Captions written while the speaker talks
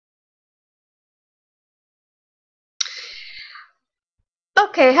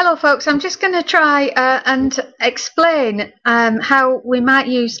Okay, hello folks. I'm just going to try and explain how we might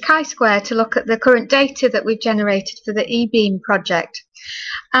use chi-square to look at the current data that we've generated for the eBeam project.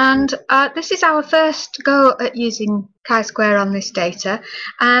 And this is our first go at using chi-square on this data,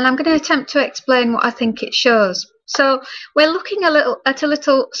 and I'm going to attempt to explain what I think it shows. So we're looking at a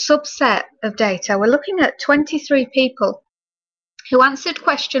little subset of data. We're looking at 23 people who answered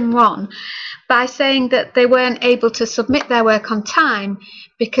question 1 by saying that they weren't able to submit their work on time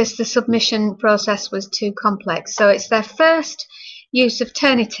because the submission process was too complex. So it's their first use of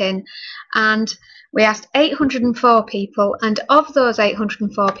Turnitin, and we asked 804 people, and of those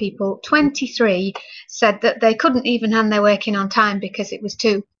 804 people, 23 said that they couldn't even hand their work in on time because it was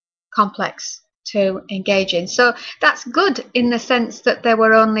too complex to engage in. So that's good in the sense that there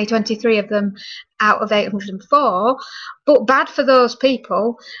were only 23 of them out of 804, but bad for those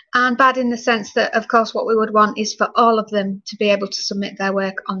people, and bad in the sense that, of course, what we would want is for all of them to be able to submit their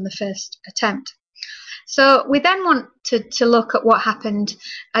work on the first attempt. So we then want to look at what happened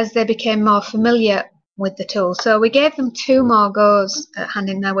as they became more familiar with the tool. So we gave them 2 more goes at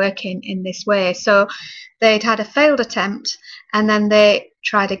handing their work in this way. So they'd had a failed attempt, and then they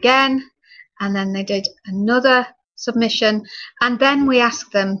tried again, and then they did another submission, and then we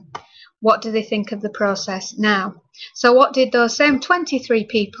asked them, what do they think of the process now? So what did those same 23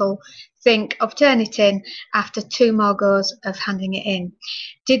 people think of Turnitin after 2 more goes of handing it in?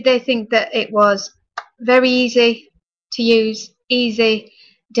 Did they think that it was very easy to use, easy,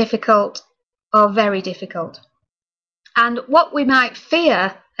 difficult, or very difficult? And what we might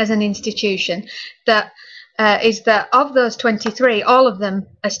fear as an institution is that of those 23, all of them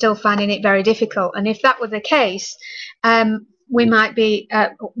are still finding it very difficult. And if that were the case, we might be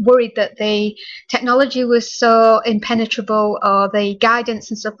worried that the technology was so impenetrable, or the guidance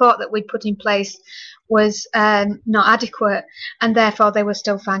and support that we'd put in place was not adequate, and therefore they were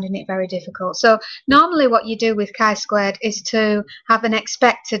still finding it very difficult. So normally what you do with chi-squared is to have an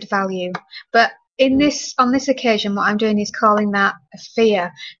expected value, but on this occasion, what I'm doing is calling that a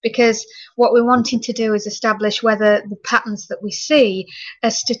fear, because what we're wanting to do is establish whether the patterns that we see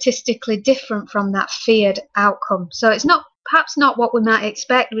are statistically different from that feared outcome. So it's perhaps not what we might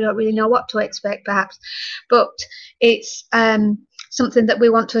expect. We don't really know what to expect, perhaps, but it's something that we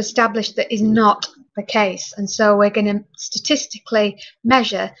want to establish that is not the case. And so we're going to statistically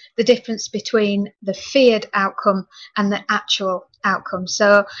measure the difference between the feared outcome and the actual outcome.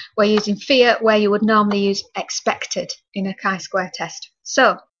 So we're using fear where you would normally use expected in a chi-square test.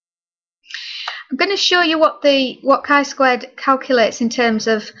 So I'm going to show you what chi-squared calculates in terms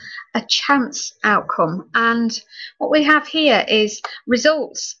of a chance outcome, and what we have here is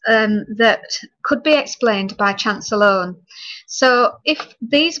results that could be explained by chance alone. So if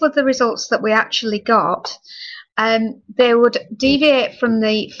these were the results that we actually got, they would deviate from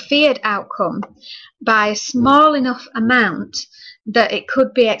the feared outcome by a small enough amount that it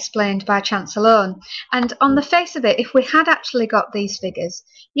could be explained by chance alone. And on the face of it, if we had actually got these figures,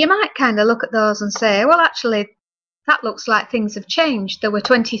 you might kind of look at those and say, well, actually, that looks like things have changed. There were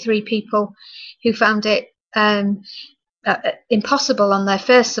 23 people who found it impossible on their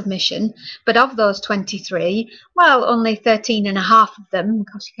first submission, but of those 23, well, only 13.5 of them,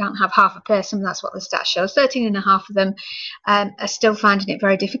 because you can't have half a person, that's what the stat shows, 13.5 of them are still finding it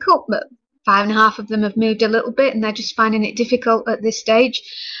very difficult, but 5.5 of them have moved a little bit and they're just finding it difficult at this stage.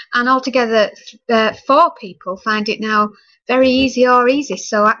 And altogether, 4 people find it now very easy or easy.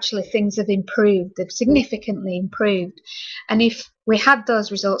 So actually things have improved, they've significantly improved. And if we had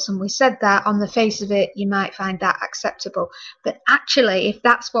those results and we said that, on the face of it, you might find that acceptable. But actually, if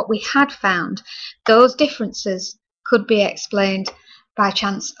that's what we had found, those differences could be explained by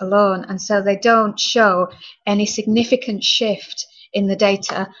chance alone. And so they don't show any significant shift in the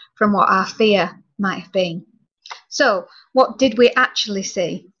data from what our fear might have been. So what did we actually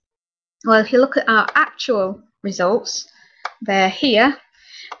see? Well, if you look at our actual results, they're here,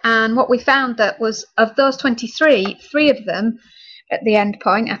 and what we found that was, of those 23, 3 of them at the end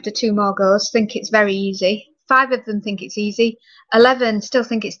point after 2 more goes think it's very easy, 5 of them think it's easy, 11 still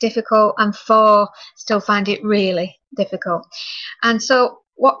think it's difficult, and 4 still find it really difficult. And so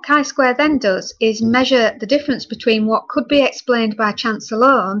what chi-square then does is measure the difference between what could be explained by chance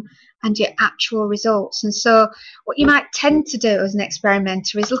alone and your actual results. And so what you might tend to do as an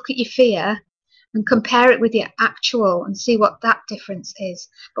experimenter is look at your fear and compare it with your actual and see what that difference is.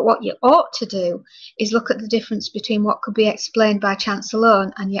 But what you ought to do is look at the difference between what could be explained by chance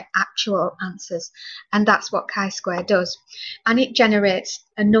alone and your actual answers. And that's what chi-square does. And it generates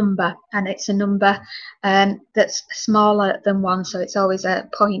a number, and it's a number that's smaller than 1, so it's always a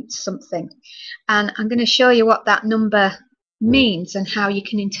point something. And I'm going to show you what that number means and how you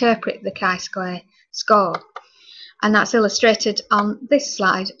can interpret the chi-square score. And that's illustrated on this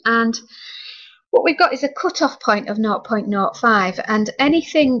slide. And what we've got is a cut-off point of 0.05, and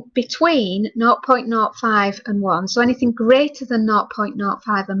anything between 0.05 and 1, so anything greater than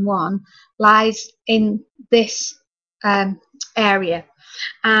 0.05 and 1, lies in this area.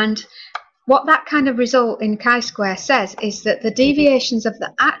 And what that kind of result in chi-square says is that the deviations of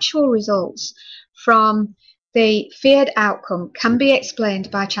the actual results from the feared outcome can be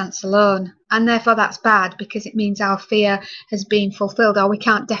explained by chance alone, and therefore that's bad because it means our fear has been fulfilled, or we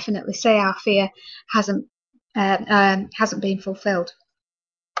can't definitely say our fear hasn't been fulfilled.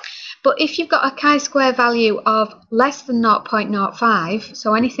 But if you've got a chi-square value of less than 0.05,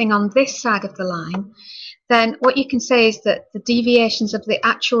 so anything on this side of the line, then what you can say is that the deviations of the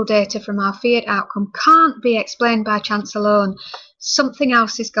actual data from our feared outcome can't be explained by chance alone. Something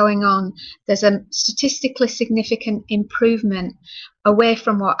else is going on. There's a statistically significant improvement away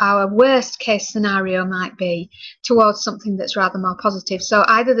from what our worst case scenario might be towards something that's rather more positive. So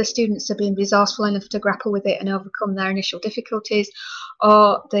either the students are being resourceful enough to grapple with it and overcome their initial difficulties,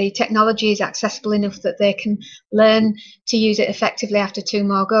 or the technology is accessible enough that they can learn to use it effectively after 2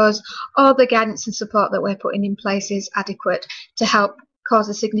 more goes, or the guidance and support that we're putting in place is adequate to help cause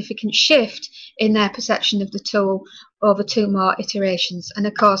a significant shift in their perception of the tool over 2 more iterations. And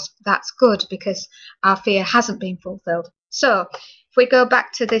of course that's good because our fear hasn't been fulfilled. So if we go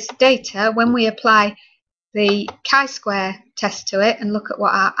back to this data, when we apply the chi-square test to it and look at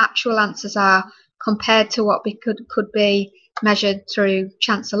what our actual answers are compared to what we could be measured through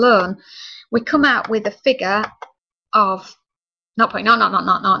chance alone, we come out with a figure of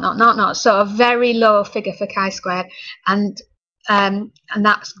 0.0000000, so a very low figure for chi-square, and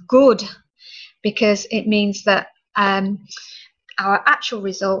that's good because it means that our actual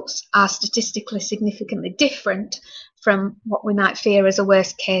results are statistically significantly different from what we might fear as a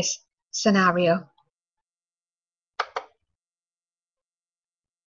worst case scenario.